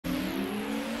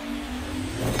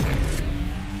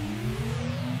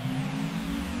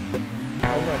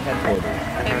over at headquarters.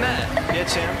 Hey, Matt. Yeah,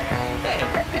 Sam? Hey,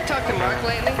 you talked to Mark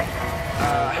lately? I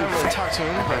haven't really talked to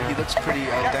him, but he looks pretty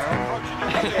down.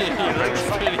 He looks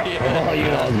pretty... Oh, you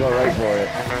know, let's go right for it.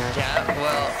 Yeah,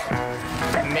 well,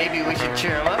 maybe we should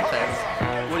cheer him up then.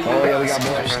 What do you Oh, yeah, we got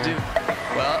more. to do?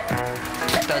 Well,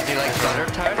 does he like butter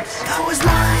tarts? I was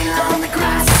lying on the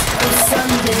grass on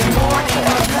Sunday morning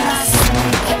of last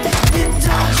week,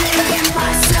 indulging in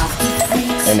my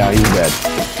self-defeat. And now he's dead.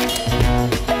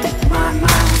 My mind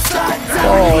was like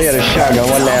Oh, he had a shotgun.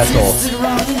 What an asshole.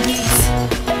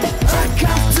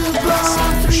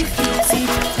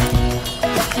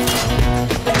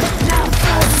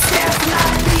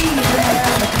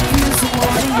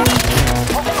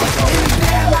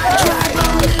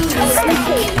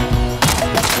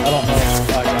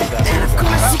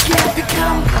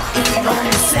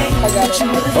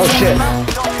 Oh shit.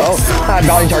 Oh,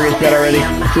 bounty target's dead already.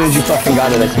 As soon as you fucking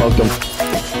got it, I smoked him.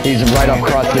 He's right up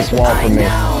across this wall from me.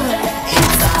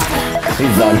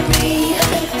 He's done.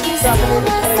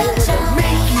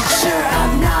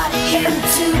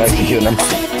 Executing him.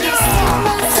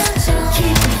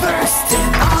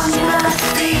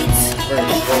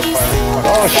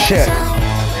 Oh shit.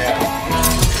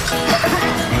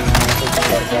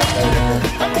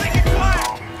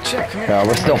 Yeah,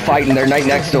 we're still fighting. They're right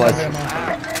next to us.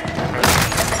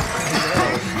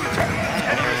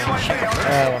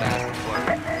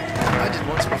 I did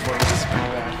once before, but this is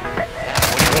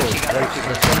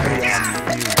pretty bad.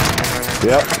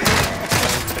 Yep.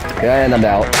 Yeah, and I'm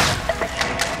out.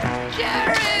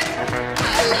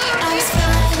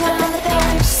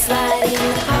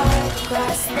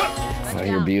 Oh,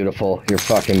 you're beautiful. You're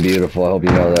fucking beautiful. I hope you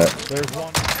know that. There's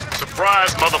one.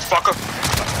 Surprise, motherfucker!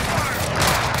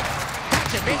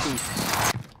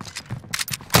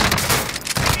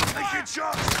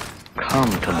 Come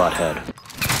to Butthead.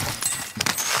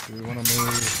 Do we want to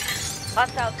move?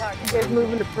 Hostile target. You guys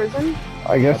moving to prison?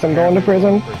 I guess I'm going to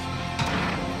prison.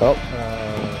 Oh,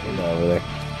 he's over there.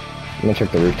 Let me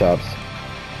check the rooftops.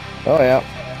 Oh yeah.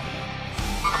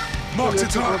 Mark to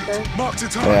target! Mark to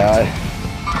target! Yeah.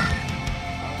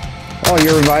 Oh,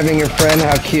 you're reviving your friend?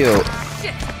 How cute.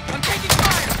 Shit! I'm taking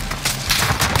fire!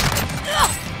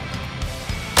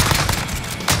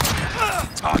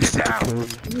 Target down!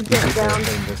 You get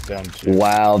down.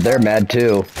 Wow, they're mad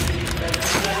too.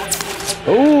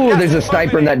 Ooh, there's a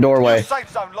sniper in that doorway. Safe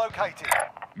zone located.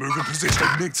 Move in position.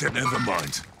 Nicked it. Never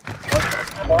mind.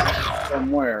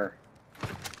 Somewhere.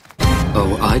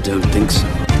 Oh, I don't think so.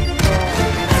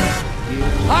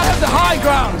 I have the high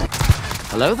ground!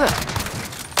 Hello there.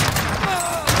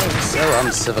 So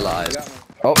uncivilized.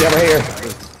 Oh, yeah, we're here.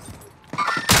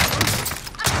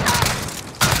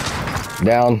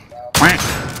 Down.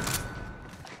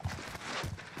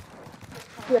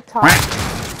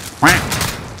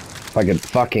 If I could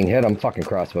fucking hit him, fucking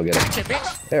crossbow get him.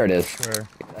 There it is. Sure.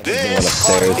 There's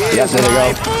one upstairs. Yep, there they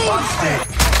go.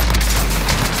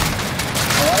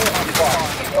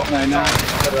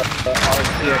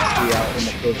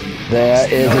 That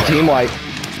is a team wipe.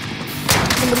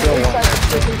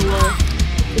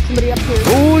 Somebody up here.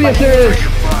 Ooh, yes there is.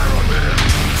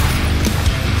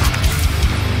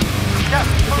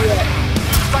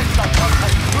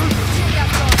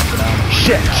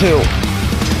 Shit, two.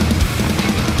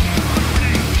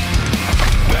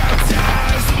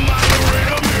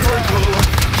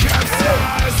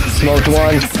 Smoked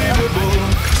one.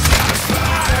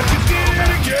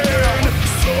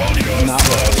 Not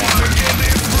what I wanted.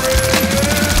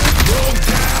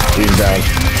 He's down.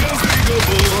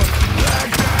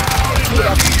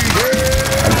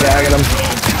 I'm tagging him.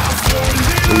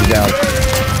 He's down.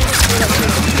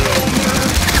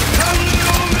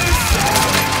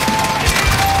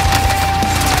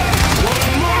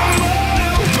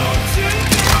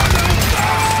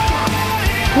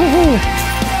 Woohoo!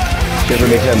 Shiver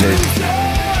me timbers.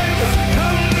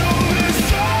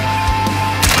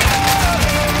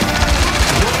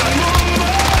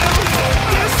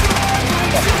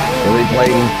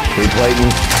 Replating.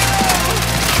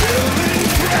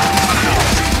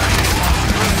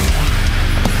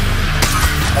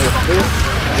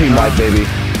 Team wipe, baby.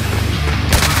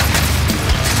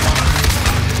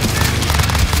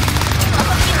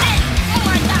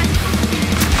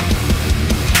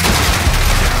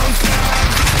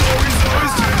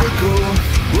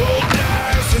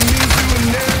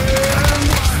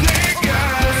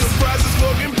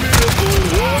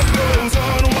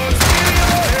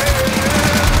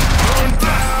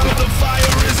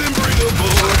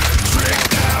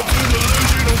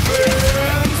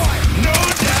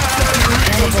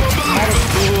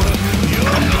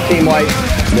 Team white,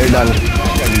 they're done.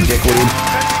 You dickweed.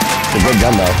 It's a good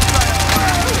gun though.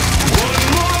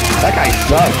 That guy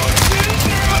sucks.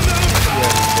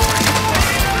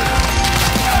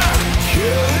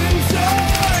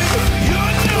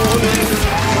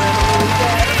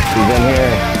 He's in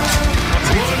here.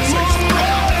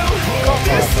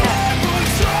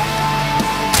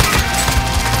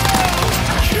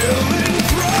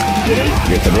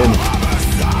 Yes, I did.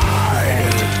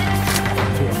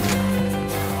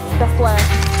 The flash.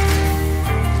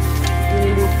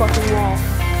 Into a fucking wall.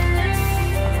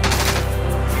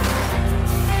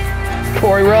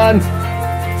 Corey, run!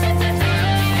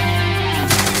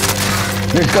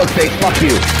 There's Ghostface, fuck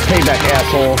you! Payback,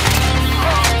 asshole!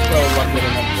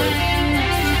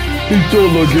 He's so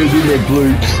lucky in that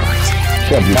place.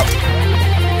 Yep.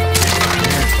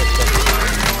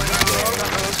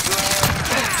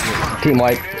 Team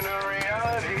wipe.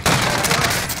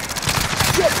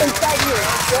 Shit, inside here.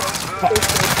 Yep.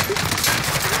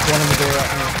 One in the door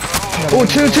right now. Oh,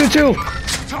 two!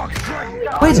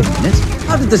 Wait a minute.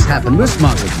 How did this happen? We're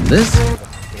smarter than this.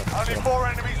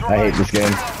 I hate this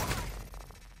game.